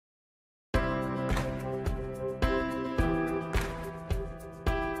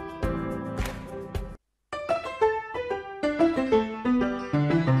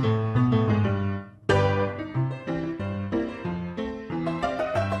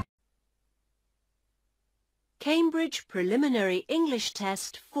Cambridge Preliminary English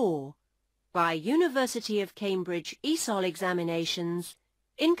Test 4 by University of Cambridge ESOL Examinations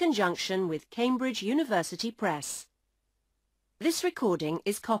in conjunction with Cambridge University Press. This recording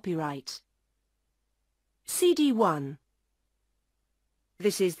is copyright. CD 1.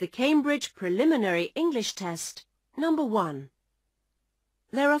 This is the Cambridge Preliminary English Test number 1.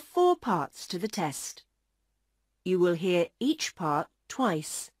 There are 4 parts to the test. You will hear each part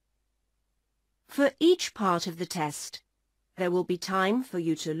twice. For each part of the test, there will be time for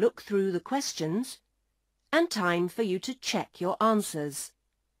you to look through the questions and time for you to check your answers.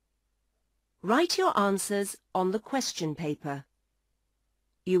 Write your answers on the question paper.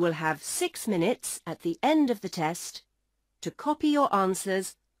 You will have 6 minutes at the end of the test to copy your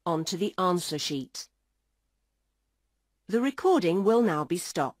answers onto the answer sheet. The recording will now be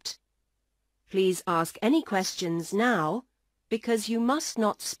stopped. Please ask any questions now because you must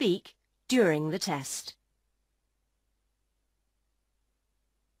not speak during the test.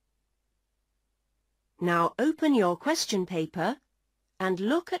 Now open your question paper and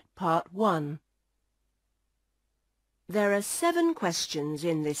look at part 1. There are 7 questions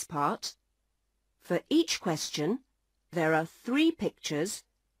in this part. For each question, there are 3 pictures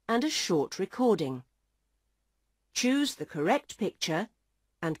and a short recording. Choose the correct picture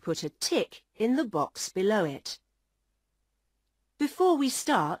and put a tick in the box below it. Before we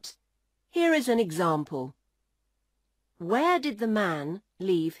start, here is an example. Where did the man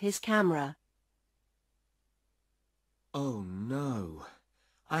leave his camera? Oh no,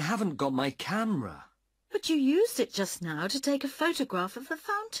 I haven't got my camera. But you used it just now to take a photograph of the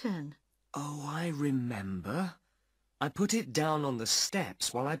fountain. Oh, I remember. I put it down on the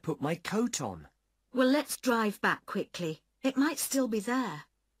steps while I put my coat on. Well, let's drive back quickly. It might still be there.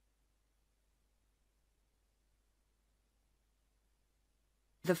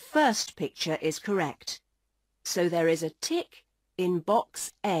 The first picture is correct, so there is a tick in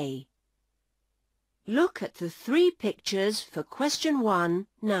box A. Look at the 3 pictures for question 1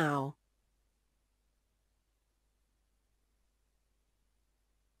 now.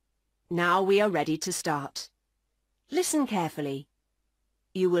 Now we are ready to start. Listen carefully.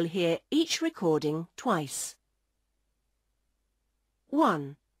 You will hear each recording twice.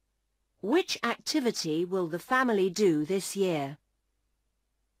 1. Which activity will the family do this year?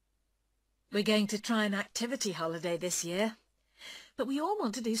 We're going to try an activity holiday this year, but we all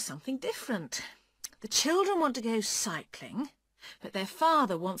want to do something different. The children want to go cycling, but their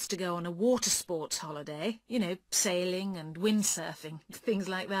father wants to go on a water sports holiday, you know, sailing and windsurfing, things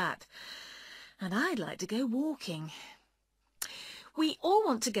like that. And I'd like to go walking. We all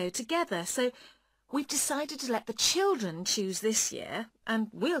want to go together, so we've decided to let the children choose this year, and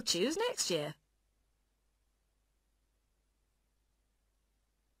we'll choose next year.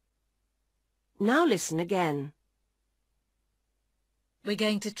 Now listen again. We're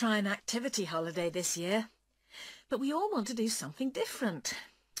going to try an activity holiday this year, but we all want to do something different.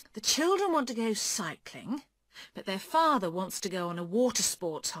 The children want to go cycling, but their father wants to go on a water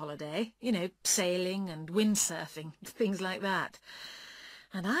sports holiday, you know, sailing and windsurfing, things like that.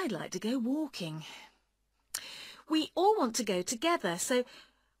 And I'd like to go walking. We all want to go together, so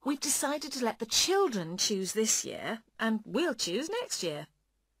we've decided to let the children choose this year, and we'll choose next year.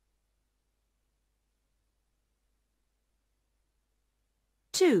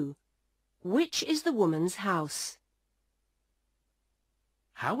 Two. Which is the woman's house?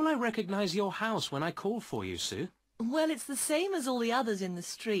 How will I recognise your house when I call for you, Sue? Well, it's the same as all the others in the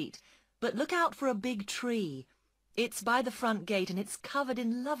street, but look out for a big tree. It's by the front gate and it's covered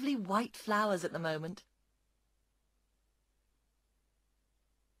in lovely white flowers at the moment.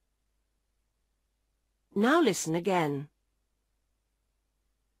 Now listen again.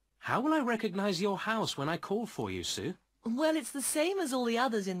 How will I recognise your house when I call for you, Sue? Well, it's the same as all the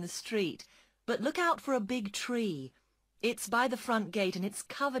others in the street, but look out for a big tree. It's by the front gate and it's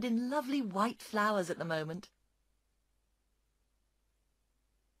covered in lovely white flowers at the moment.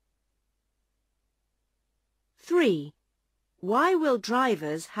 3. Why will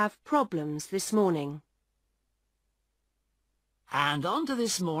drivers have problems this morning? And on to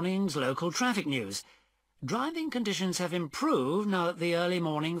this morning's local traffic news. Driving conditions have improved now that the early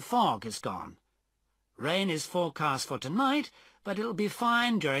morning fog is gone. Rain is forecast for tonight, but it'll be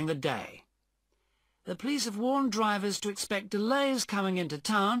fine during the day. The police have warned drivers to expect delays coming into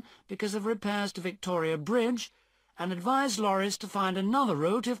town because of repairs to Victoria Bridge and advised lorries to find another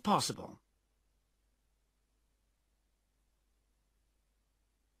route if possible.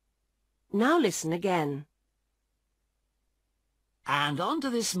 Now listen again. And on to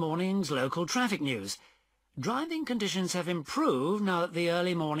this morning's local traffic news. Driving conditions have improved now that the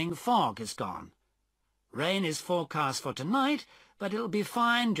early morning fog is gone. Rain is forecast for tonight, but it'll be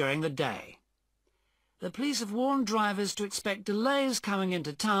fine during the day. The police have warned drivers to expect delays coming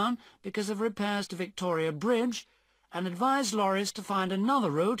into town because of repairs to Victoria Bridge and advised lorries to find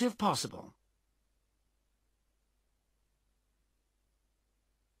another route if possible.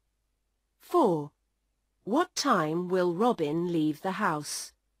 4. What time will Robin leave the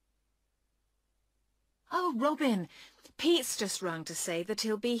house? Oh, Robin, Pete's just rung to say that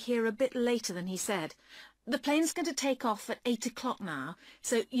he'll be here a bit later than he said. The plane's going to take off at 8 o'clock now,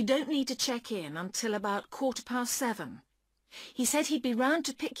 so you don't need to check in until about 7:15. He said he'd be round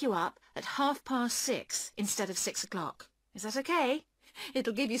to pick you up at 6:30 instead of 6 o'clock. Is that okay?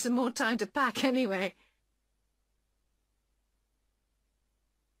 It'll give you some more time to pack anyway.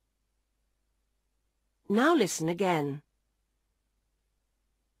 Now listen again.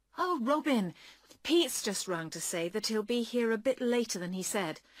 Oh, Robin, Pete's just rung to say that he'll be here a bit later than he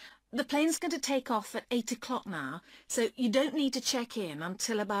said. The plane's going to take off at 8 o'clock now, so you don't need to check in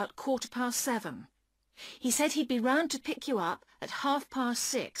until about 7:15. He said he'd be round to pick you up at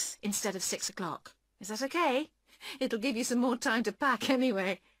 6:30 instead of 6 o'clock. Is that okay? It'll give you some more time to pack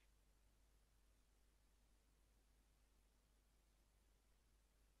anyway.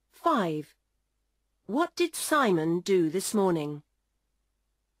 Five. What did Simon do this morning?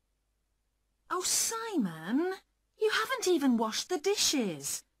 Oh, Simon, you haven't even washed the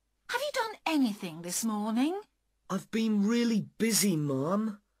dishes. Have you done anything this morning? I've been really busy,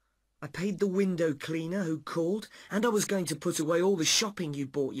 Mum. I paid the window cleaner who called, and I was going to put away all the shopping you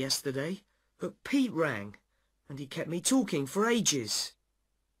bought yesterday. But Pete rang, and he kept me talking for ages.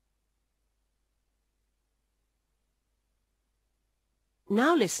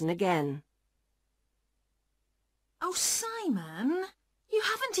 Now listen again. Oh, Simon, you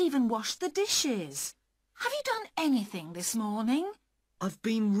haven't even washed the dishes. Have you done anything this morning? I've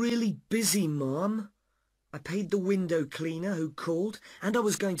been really busy, Mum. I paid the window cleaner who called, and I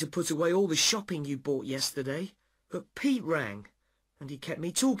was going to put away all the shopping you bought yesterday. But Pete rang, and he kept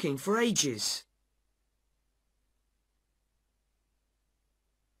me talking for ages.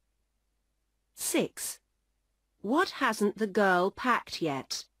 Six. What hasn't the girl packed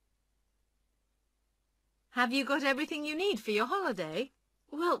yet? Have you got everything you need for your holiday?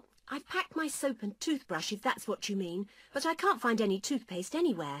 Well, I've packed my soap and toothbrush, if that's what you mean, but I can't find any toothpaste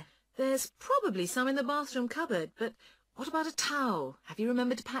anywhere. There's probably some in the bathroom cupboard, but what about a towel? Have you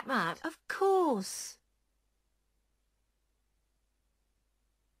remembered to pack that? Of course.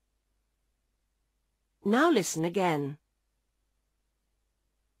 Now listen again.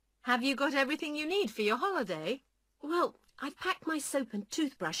 Have you got everything you need for your holiday? Well, I've packed my soap and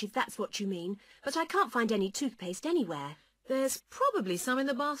toothbrush, if that's what you mean, but I can't find any toothpaste anywhere. There's probably some in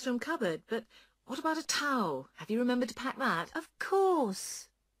the bathroom cupboard, but what about a towel? Have you remembered to pack that? Of course.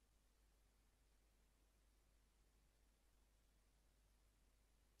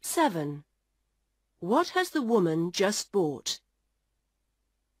 Seven. What has the woman just bought?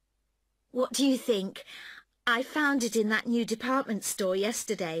 What do you think? I found it in that new department store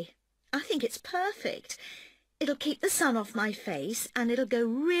yesterday. I think it's perfect. It'll keep the sun off my face and it'll go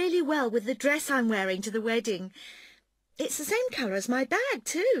really well with the dress I'm wearing to the wedding. It's the same colour as my bag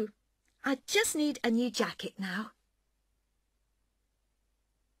too. I just need a new jacket now.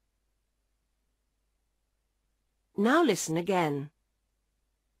 Now listen again.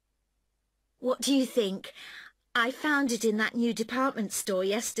 What do you think? I found it in that new department store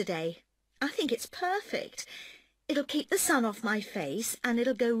yesterday. I think it's perfect. It'll keep the sun off my face and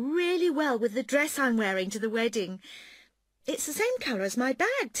it'll go really well with the dress I'm wearing to the wedding. It's the same colour as my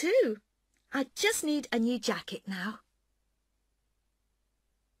bag too. I just need a new jacket now.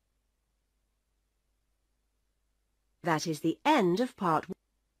 That is the end of part 1.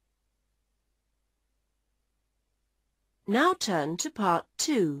 Now turn to part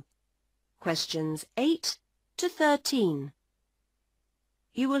 2, questions 8 to 13.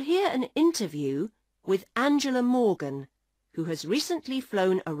 You will hear an interview with Angela Morgan, who has recently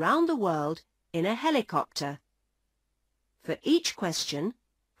flown around the world in a helicopter. For each question,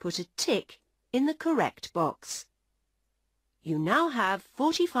 put a tick in the correct box. You now have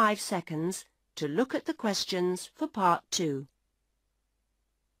 45 seconds to look at the questions for part 2.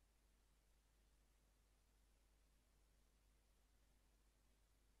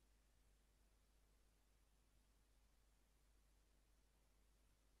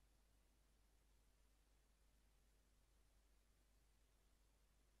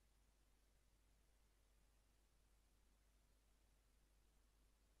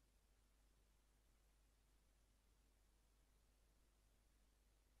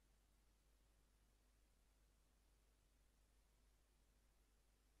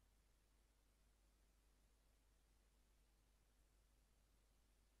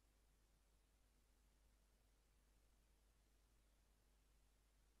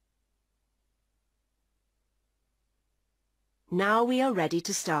 Now we are ready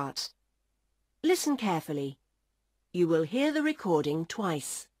to start. Listen carefully. You will hear the recording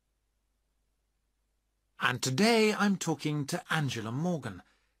twice. And today I'm talking to Angela Morgan.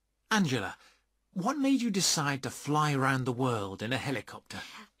 Angela, what made you decide to fly around the world in a helicopter?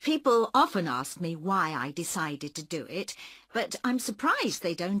 People often ask me why I decided to do it, but I'm surprised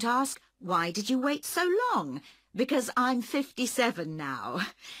they don't ask, why did you wait so long? Because I'm 57 now.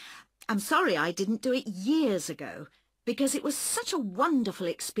 I'm sorry I didn't do it years ago, because it was such a wonderful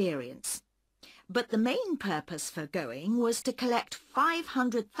experience. But the main purpose for going was to collect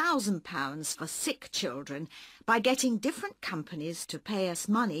 £500,000 for sick children by getting different companies to pay us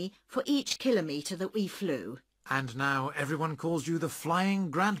money for each kilometre that we flew. And now everyone calls you the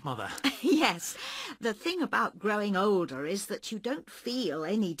flying grandmother. Yes, the thing about growing older is that you don't feel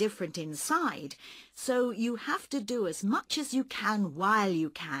any different inside, so you have to do as much as you can while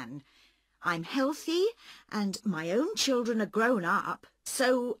you can. I'm healthy and my own children are grown up,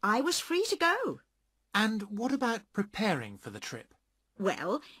 so I was free to go. And what about preparing for the trip?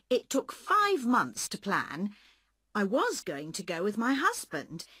 Well, it took 5 months to plan. I was going to go with my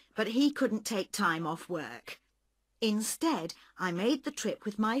husband, but he couldn't take time off work. Instead, I made the trip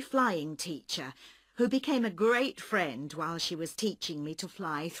with my flying teacher, who became a great friend while she was teaching me to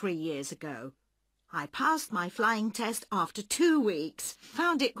fly 3 years ago. I passed my flying test after 2 weeks,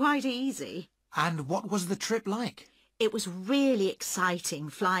 found it quite easy. And what was the trip like? It was really exciting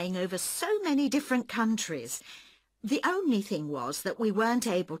flying over so many different countries. The only thing was that we weren't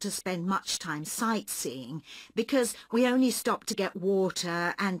able to spend much time sightseeing because we only stopped to get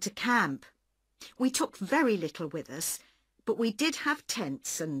water and to camp. We took very little with us, but we did have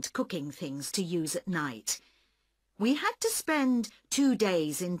tents and cooking things to use at night. We had to spend 2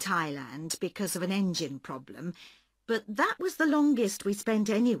 days in Thailand because of an engine problem, but that was the longest we spent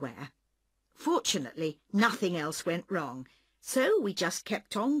anywhere. Fortunately, nothing else went wrong, so we just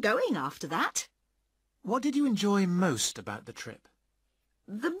kept on going after that. What did you enjoy most about the trip?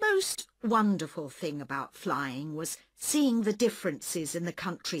 The most wonderful thing about flying was seeing the differences in the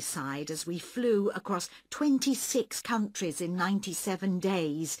countryside as we flew across 26 countries in 97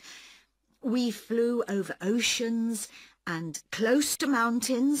 days. We flew over oceans and close to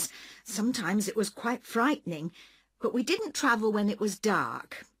mountains. Sometimes it was quite frightening, but we didn't travel when it was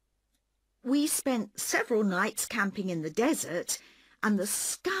dark. We spent several nights camping in the desert, and the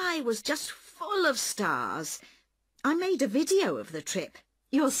sky was just full of stars. I made a video of the trip.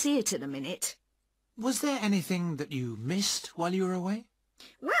 You'll see it in a minute. Was there anything that you missed while you were away?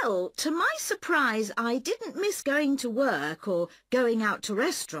 Well, to my surprise, I didn't miss going to work or going out to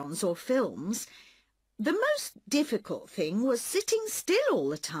restaurants or films. The most difficult thing was sitting still all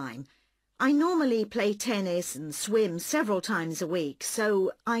the time. I normally play tennis and swim several times a week,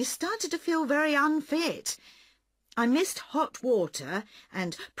 so I started to feel very unfit. I missed hot water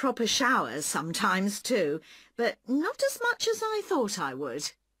and proper showers sometimes too, but not as much as I thought I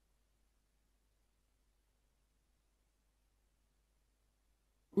would.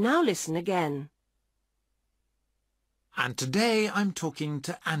 Now listen again. And today I'm talking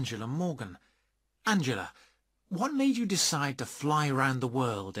to Angela Morgan. Angela, what made you decide to fly around the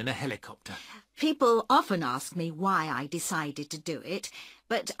world in a helicopter? People often ask me why I decided to do it,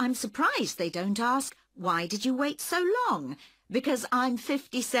 but I'm surprised they don't ask, why did you wait so long? Because I'm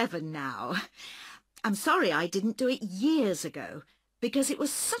 57 now. I'm sorry I didn't do it years ago, because it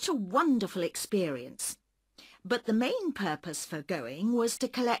was such a wonderful experience. But the main purpose for going was to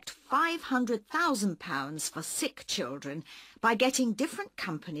collect £500,000 for sick children by getting different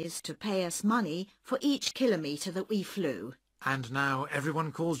companies to pay us money for each kilometre that we flew. And now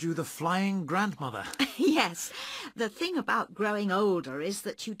everyone calls you the flying grandmother. Yes, the thing about growing older is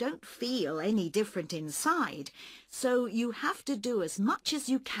that you don't feel any different inside, so you have to do as much as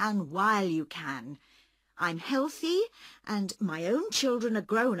you can while you can. I'm healthy and my own children are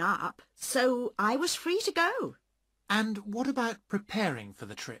grown up, so I was free to go. And what about preparing for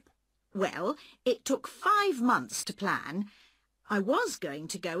the trip? Well, it took 5 months to plan. I was going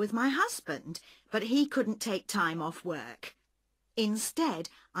to go with my husband, but he couldn't take time off work. Instead,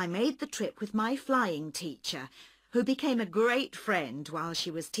 I made the trip with my flying teacher, who became a great friend while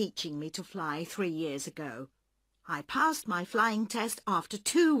she was teaching me to fly 3 years ago. I passed my flying test after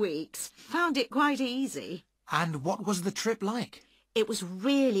 2 weeks, found it quite easy. And what was the trip like? It was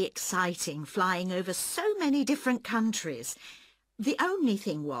really exciting flying over so many different countries. The only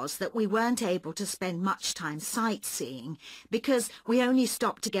thing was that we weren't able to spend much time sightseeing because we only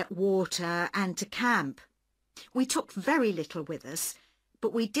stopped to get water and to camp. We took very little with us,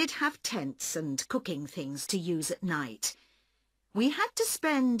 but we did have tents and cooking things to use at night. We had to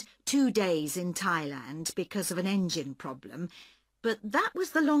spend 2 days in Thailand because of an engine problem, but that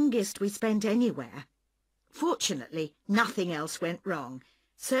was the longest we spent anywhere. Fortunately, nothing else went wrong,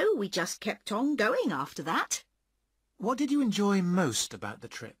 so we just kept on going after that. What did you enjoy most about the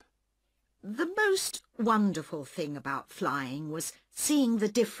trip? The most wonderful thing about flying was seeing the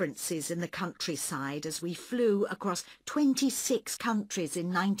differences in the countryside as we flew across 26 countries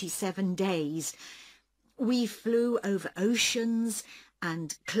in 97 days. We flew over oceans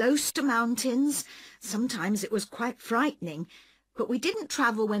and close to mountains. Sometimes it was quite frightening, but we didn't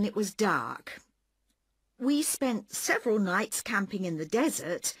travel when it was dark. We spent several nights camping in the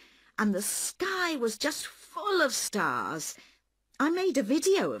desert, and the sky was just full of stars. I made a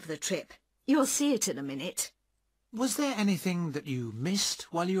video of the trip. You'll see it in a minute. Was there anything that you missed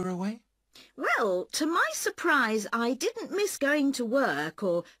while you were away? Well, to my surprise, I didn't miss going to work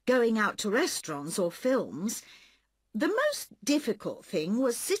or going out to restaurants or films. The most difficult thing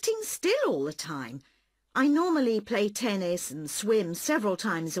was sitting still all the time. I normally play tennis and swim several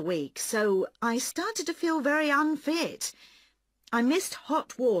times a week, so I started to feel very unfit. I missed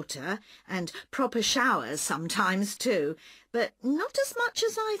hot water and proper showers sometimes too, but not as much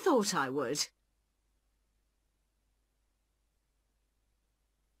as I thought I would.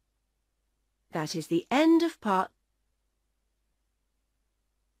 That is the end of part.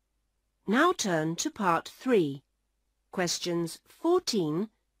 Now turn to part 3, questions 14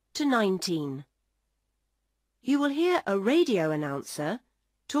 to 19. You will hear a radio announcer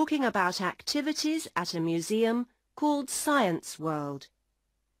talking about activities at a museum called Science World.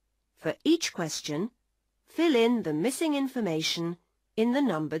 For each question, fill in the missing information in the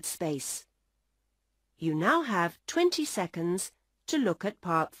numbered space. You now have 20 seconds to look at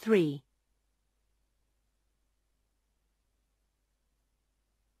part 3.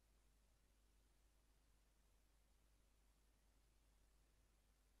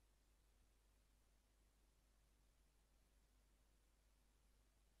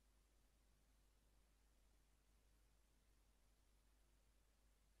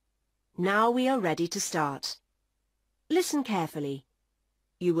 Now we are ready to start. Listen carefully.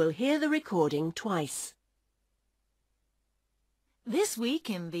 You will hear the recording twice. This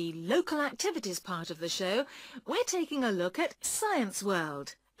week in the local activities part of the show, we're taking a look at Science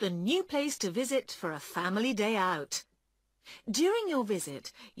World, the new place to visit for a family day out. During your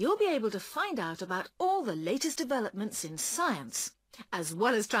visit, you'll be able to find out about all the latest developments in science, as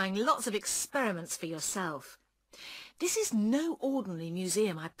well as trying lots of experiments for yourself. This is no ordinary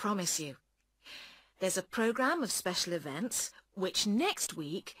museum, I promise you. There's a programme of special events, which next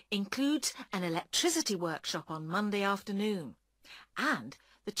week includes an electricity workshop on Monday afternoon, and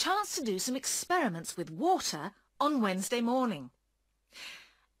the chance to do some experiments with water on Wednesday morning.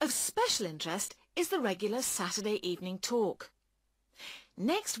 Of special interest is the regular Saturday evening talk.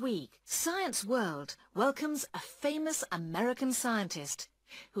 Next week, Science World welcomes a famous American scientist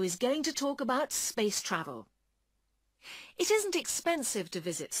who is going to talk about space travel. It isn't expensive to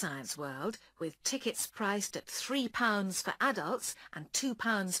visit Science World, with tickets priced at £3 for adults and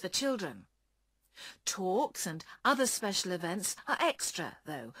 £2 for children. Talks and other special events are extra,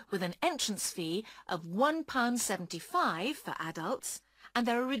 though, with an entrance fee of £1.75 for adults, and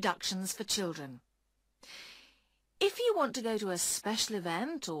there are reductions for children. If you want to go to a special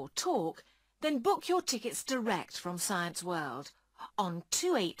event or talk, then book your tickets direct from Science World on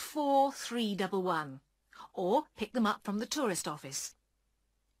 284 311. Or pick them up from the tourist office.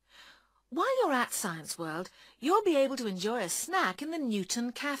 While you're at Science World, you'll be able to enjoy a snack in the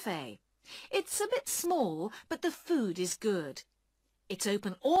Newton Cafe. It's a bit small, but the food is good. It's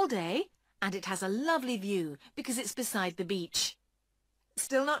open all day, and it has a lovely view because it's beside the beach.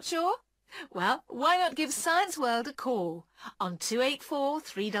 Still not sure? Well, why not give Science World a call on 284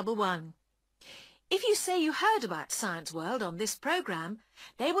 311. If you say you heard about Science World on this programme,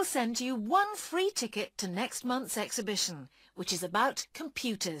 they will send you 1 free ticket to next month's exhibition, which is about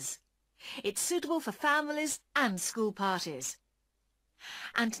computers. It's suitable for families and school parties.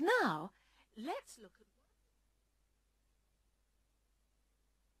 And now, let's look at...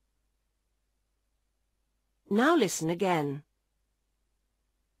 Now listen again.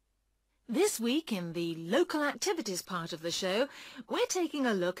 This week in the local activities part of the show, we're taking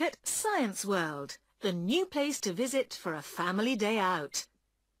a look at Science World, the new place to visit for a family day out.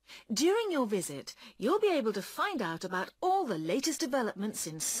 During your visit, you'll be able to find out about all the latest developments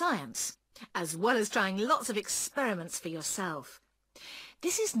in science, as well as trying lots of experiments for yourself.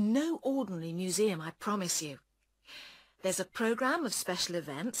 This is no ordinary museum, I promise you. There's a programme of special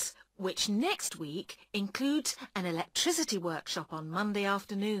events, which next week includes an electricity workshop on Monday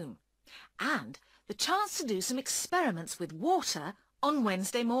afternoon, and the chance to do some experiments with water on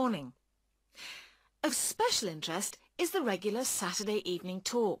Wednesday morning. Of special interest is the regular Saturday evening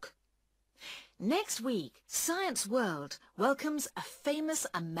talk. Next week, Science World welcomes a famous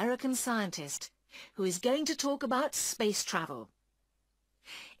American scientist who is going to talk about space travel.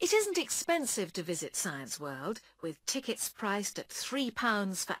 It isn't expensive to visit Science World, with tickets priced at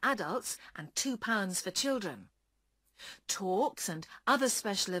 £3 for adults and £2 for children. Talks and other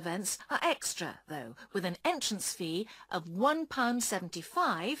special events are extra, though, with an entrance fee of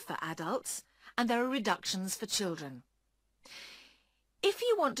 £1.75 for adults, and there are reductions for children. If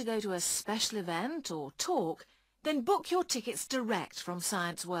you want to go to a special event or talk, then book your tickets direct from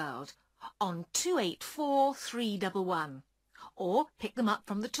Science World on 284311, or pick them up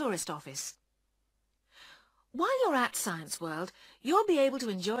from the tourist office. While you're at Science World, you'll be able to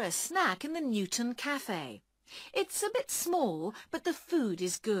enjoy a snack in the Newton Cafe. It's a bit small, but the food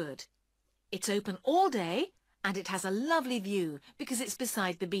is good. It's open all day, and it has a lovely view because it's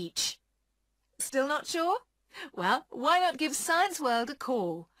beside the beach. Still not sure? Well, why not give Science World a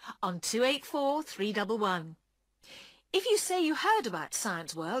call on 284311. If you say you heard about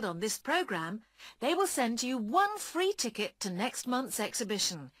Science World on this programme, they will send you one free ticket to next month's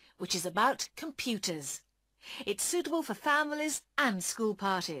exhibition, which is about computers. It's suitable for families and school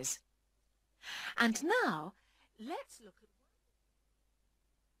parties. And now, let's look at...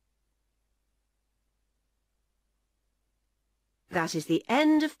 That is the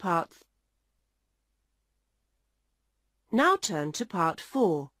end of part. Now turn to part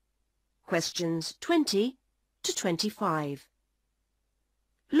 4, questions 20 to 25.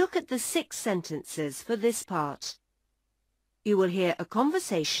 Look at the 6 sentences for this part. You will hear a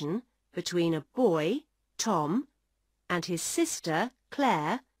conversation between a boy, Tom, and his sister,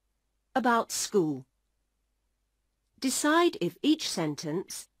 Claire, about school. Decide if each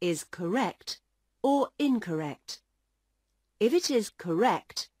sentence is correct or incorrect. If it is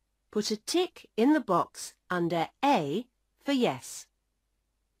correct, put a tick in the box under A for yes.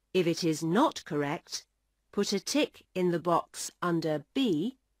 If it is not correct, put a tick in the box under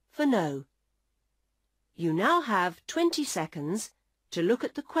B for no. You now have 20 seconds to look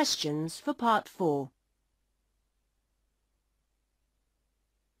at the questions for part 4.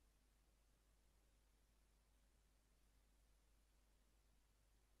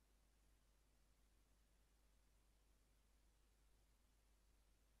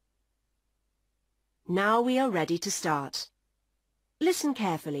 Now we are ready to start. Listen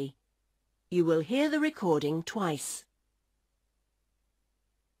carefully. You will hear the recording twice.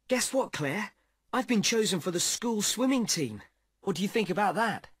 Guess what, Claire? I've been chosen for the school swimming team. What do you think about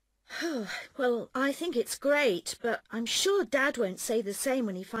that? Well, I think it's great, but I'm sure Dad won't say the same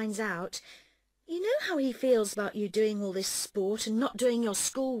when he finds out. You know how he feels about you doing all this sport and not doing your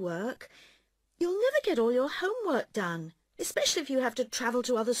schoolwork. You'll never get all your homework done, especially if you have to travel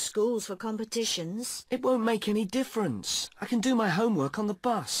to other schools for competitions. It won't make any difference. I can do my homework on the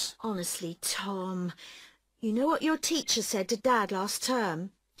bus. Honestly, Tom, you know what your teacher said to Dad last term?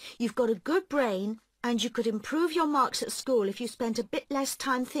 You've got a good brain and you could improve your marks at school if you spent a bit less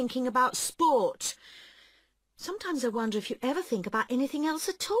time thinking about sport. Sometimes I wonder if you ever think about anything else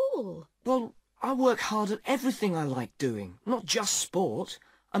at all. Well, I work hard at everything I like doing, not just sport.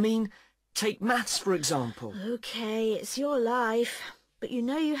 I mean, take maths, for example. OK, it's your life. But you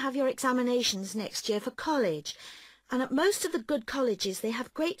know you have your examinations next year for college. And at most of the good colleges, they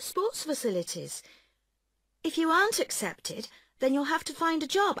have great sports facilities. If you aren't accepted, then you'll have to find a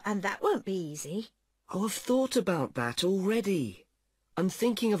job, and that won't be easy. Oh, I've thought about that already. I'm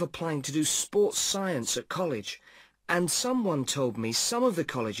thinking of applying to do sports science at college. And someone told me some of the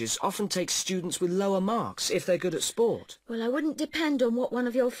colleges often take students with lower marks if they're good at sport. Well, I wouldn't depend on what one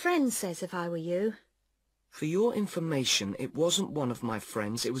of your friends says if I were you. For your information, it wasn't one of my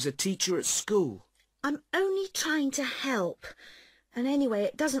friends. It was a teacher at school. I'm only trying to help. And anyway,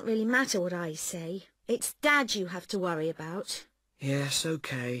 it doesn't really matter what I say. It's Dad you have to worry about. Yes,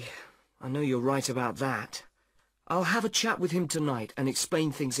 OK. I know you're right about that. I'll have a chat with him tonight and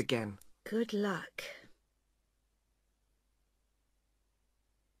explain things again. Good luck.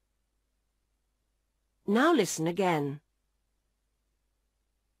 Now listen again.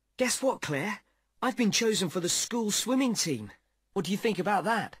 Guess what, Claire? I've been chosen for the school swimming team. What do you think about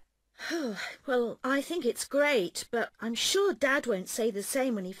that? Well, I think it's great, but I'm sure Dad won't say the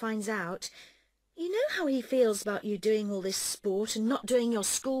same when he finds out. You know how he feels about you doing all this sport and not doing your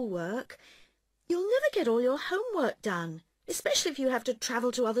schoolwork. You'll never get all your homework done, especially if you have to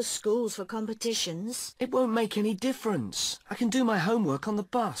travel to other schools for competitions. It won't make any difference. I can do my homework on the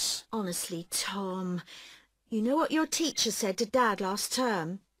bus. Honestly, Tom, you know what your teacher said to Dad last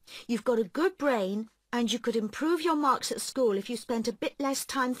term? You've got a good brain, and you could improve your marks at school if you spent a bit less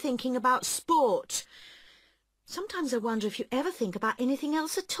time thinking about sport. Sometimes I wonder if you ever think about anything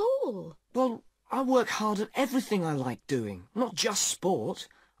else at all. Well, I work hard at everything I like doing, not just sport.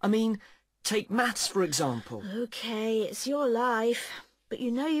 I mean, take maths, for example. OK, it's your life. But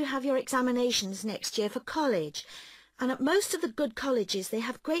you know you have your examinations next year for college. And at most of the good colleges, they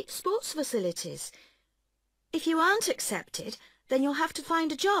have great sports facilities. If you aren't accepted, then you'll have to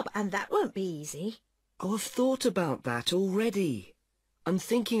find a job, and that won't be easy. Oh, I've thought about that already. I'm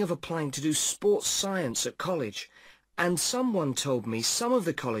thinking of applying to do sports science at college. And someone told me some of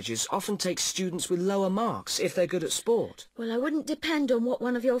the colleges often take students with lower marks if they're good at sport. Well, I wouldn't depend on what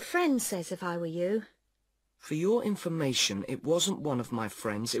one of your friends says if I were you. For your information, it wasn't one of my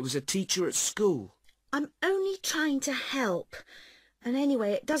friends. It was a teacher at school. I'm only trying to help. And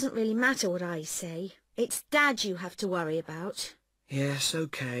anyway, it doesn't really matter what I say. It's Dad you have to worry about. Yes,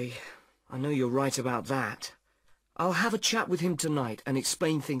 OK. I know you're right about that. I'll have a chat with him tonight and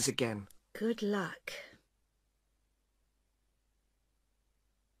explain things again. Good luck.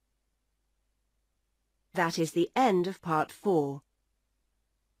 That is the end of part 4.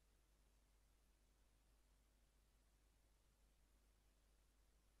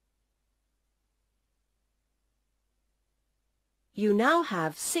 You now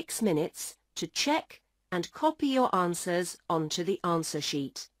have 6 minutes to check and copy your answers onto the answer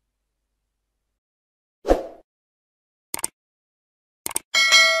sheet.